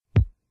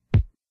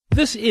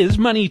This is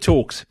Money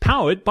Talks,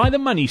 powered by the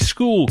Money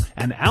School,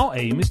 and our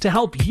aim is to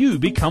help you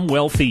become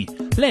wealthy.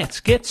 Let's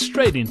get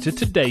straight into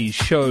today's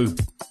show.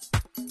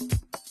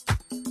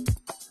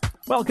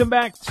 Welcome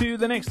back to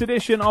the next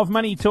edition of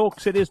Money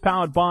Talks. It is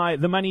powered by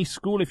the Money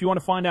School. If you want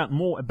to find out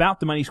more about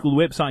the Money School,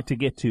 the website to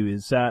get to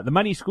is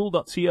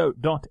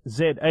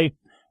themoneyschool.co.za.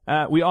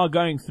 We are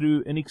going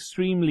through an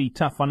extremely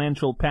tough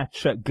financial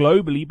patch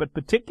globally, but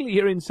particularly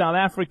here in South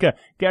Africa.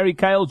 Gary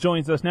Kale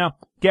joins us now.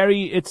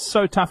 Gary, it's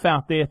so tough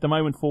out there at the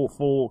moment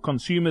for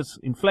consumers.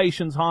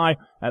 Inflation's high.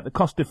 The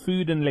cost of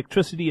food and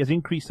electricity has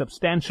increased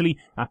substantially.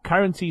 Our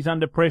currency's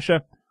under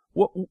pressure.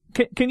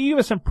 Can you give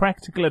us some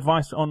practical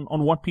advice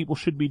on what people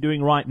should be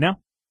doing right now?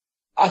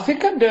 I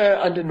think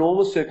under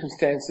normal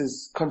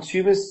circumstances,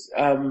 consumers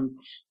have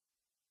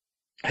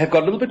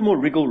got a little bit more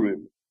wriggle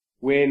room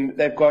when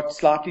they've got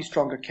slightly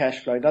stronger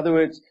cash flow. In other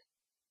words,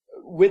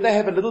 when they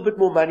have a little bit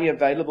more money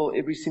available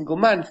every single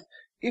month,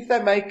 if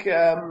they make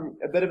a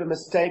bit of a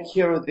mistake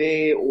here or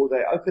there, or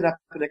they open up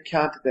an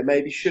account that they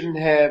maybe shouldn't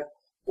have,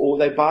 or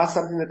they buy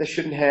something that they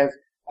shouldn't have,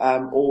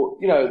 or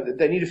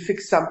they need to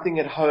fix something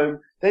at home,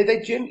 they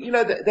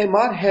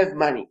might have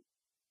money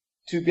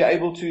to be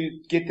able to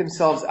get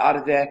themselves out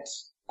of that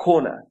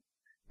corner.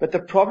 But the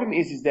problem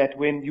is that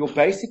when your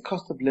basic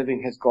cost of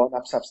living has gone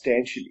up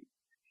substantially,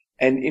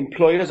 and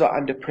employers are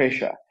under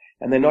pressure,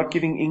 and they're not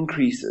giving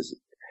increases,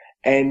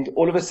 and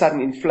all of a sudden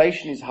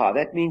inflation is high,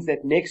 that means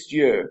that next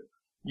year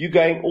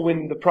or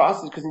when the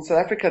prices, because in South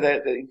Africa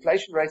the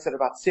inflation rate's at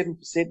about 7%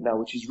 now,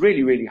 which is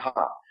really, really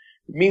high.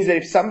 It means that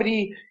if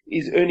somebody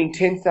is earning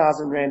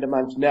 10,000 Rand a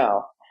month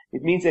now,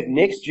 it means that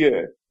next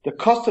year the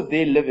cost of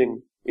their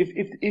living, if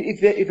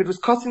it was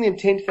costing them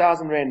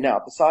 10,000 Rand now,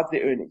 besides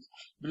their earnings,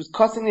 if it was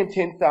costing them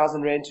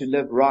 10,000 Rand to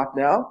live right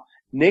now,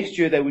 next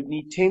year they would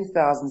need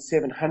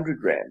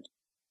 10,700 Rand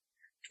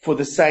for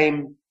the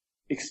same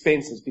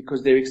expenses,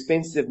 because their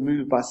expenses have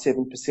moved by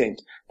 7%.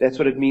 That's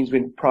what it means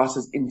when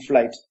prices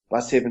inflate by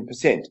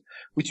 7%,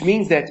 which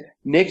means that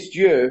next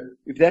year,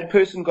 if that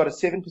person got a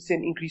 7%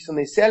 increase on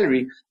their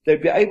salary,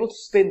 they'd be able to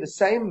spend the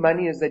same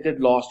money as they did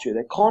last year.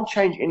 They can't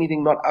change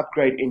anything, not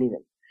upgrade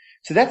anything.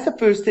 So that's the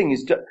first thing,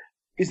 is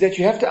that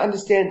you have to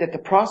understand that the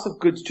price of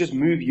goods just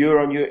move year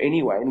on year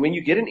anyway. And when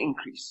you get an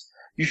increase,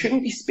 you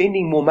shouldn't be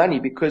spending more money,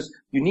 because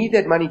you need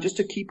that money just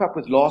to keep up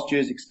with last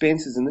year's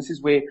expenses. And this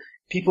is where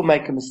people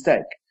make a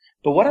mistake.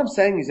 But what I'm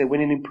saying is that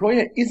when an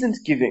employer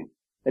isn't giving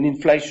an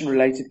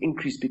inflation-related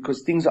increase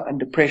because things are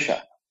under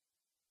pressure,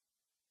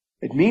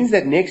 it means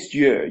that next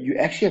year you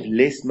actually have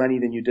less money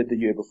than you did the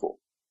year before,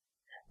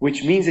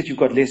 which means that you've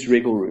got less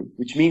wriggle room,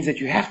 which means that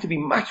you have to be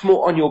much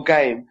more on your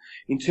game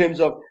in terms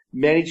of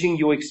managing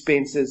your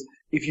expenses.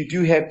 If you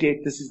do have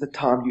debt, this is the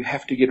time you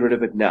have to get rid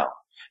of it now,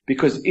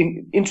 because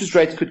interest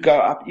rates could go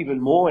up even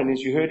more. And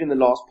as you heard in the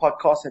last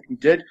podcast that we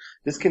did,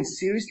 this can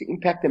seriously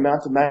impact the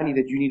amount of money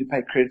that you need to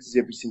pay creditors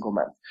every single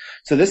month.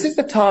 So this is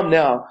the time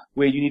now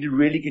where you need to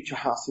really get your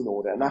house in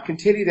order. And I can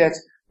tell you that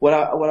what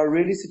I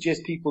really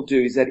suggest people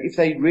do is that if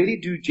they really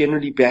do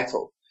generally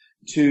battle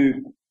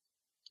to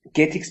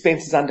get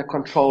expenses under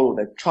control, or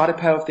they try to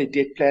pay off their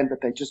debt plan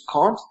but they just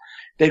can't,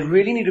 they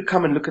really need to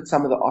come and look at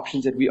some of the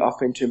options that we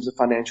offer in terms of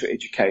financial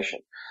education.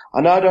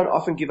 I know I don't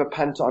often give a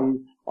punt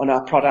on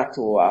our product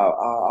or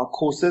our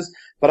courses,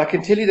 but I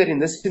can tell you that in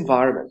this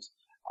environment,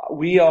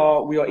 we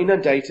are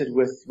inundated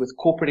with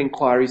corporate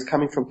inquiries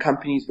coming from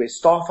companies where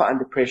staff are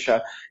under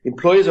pressure.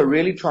 Employers are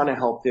really trying to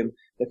help them.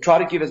 They try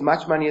to give as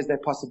much money as they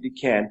possibly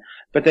can,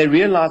 but they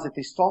realize that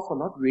their staff are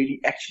not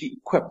really actually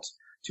equipped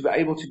to be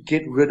able to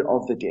get rid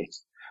of the debt.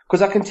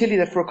 Because I can tell you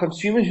that for a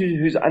consumer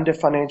who's under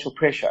financial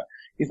pressure,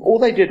 if all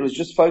they did was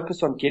just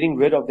focus on getting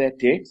rid of that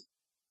debt,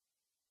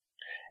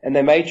 and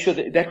they made sure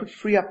that would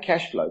free up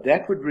cash flow,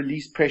 that would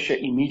release pressure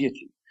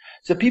immediately.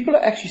 So people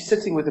are actually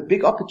sitting with a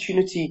big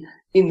opportunity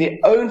in their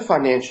own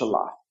financial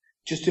life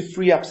just to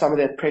free up some of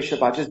that pressure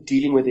by just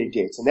dealing with their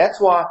debts. And that's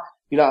why,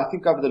 I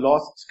think over the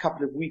last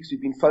couple of weeks,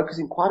 we've been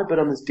focusing quite a bit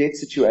on this debt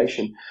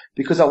situation,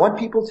 because I want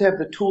people to have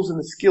the tools and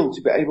the skill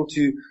to be able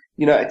to,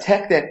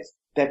 attack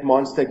that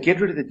monster, get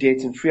rid of the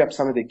debt and free up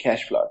some of their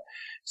cash flow.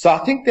 So I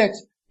think that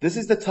this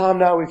is the time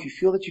now, if you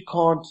feel that you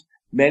can't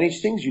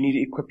manage things, you need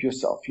to equip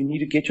yourself. You need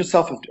to get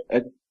yourself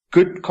a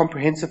good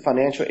comprehensive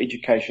financial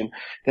education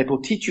that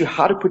will teach you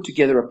how to put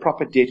together a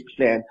proper debt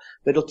plan,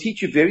 that will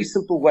teach you very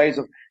simple ways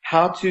of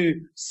how to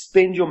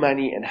spend your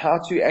money and how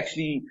to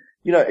actually,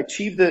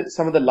 achieve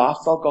some of the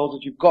lifestyle goals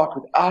that you've got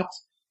without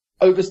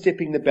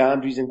overstepping the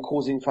boundaries and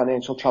causing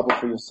financial trouble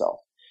for yourself.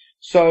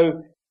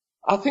 So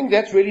I think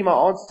that's really my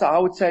answer. I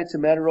would say it's a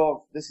matter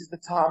of, this is the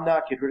time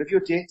now, get rid of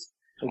your debt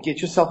and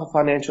get yourself a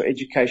financial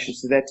education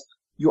so that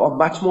you are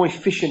much more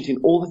efficient in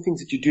all the things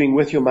that you're doing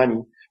with your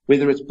money,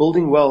 whether it's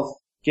building wealth,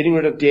 getting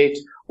rid of debt,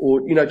 or,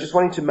 just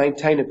wanting to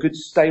maintain a good,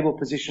 stable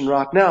position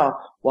right now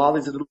while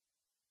there's a little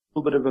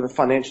bit of a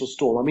financial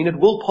storm. I mean, it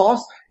will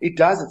pass. It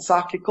does. It's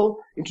cyclical.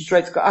 Interest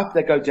rates go up,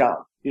 they go down.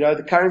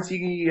 The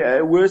currency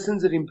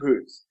worsens, it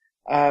improves.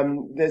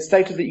 The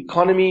state of the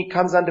economy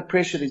comes under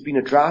pressure. There's been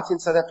a drought in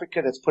South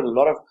Africa that's put a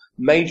lot of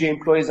major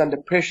employers under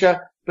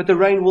pressure, but the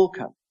rain will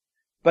come.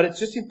 But it's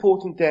just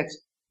important that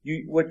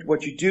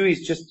what you do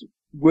is just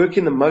work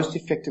in the most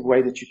effective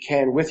way that you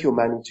can with your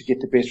money to get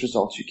the best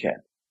results you can.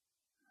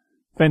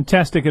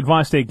 Fantastic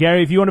advice there,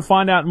 Gary. If you want to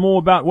find out more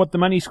about what the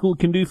Money School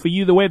can do for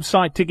you, the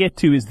website to get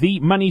to is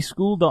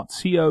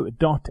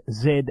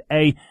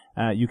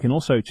themoneyschool.co.za. You can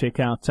also check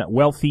out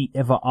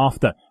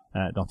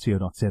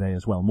wealthyeverafter.co.za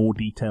as well. More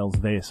details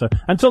there. So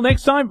until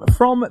next time,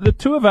 from the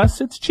two of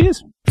us, it's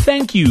cheers.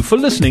 Thank you for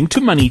listening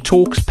to Money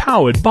Talks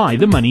powered by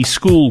the Money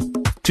School.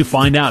 To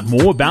find out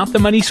more about the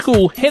Money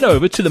School, head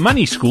over to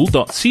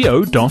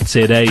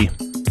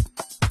themoneyschool.co.za.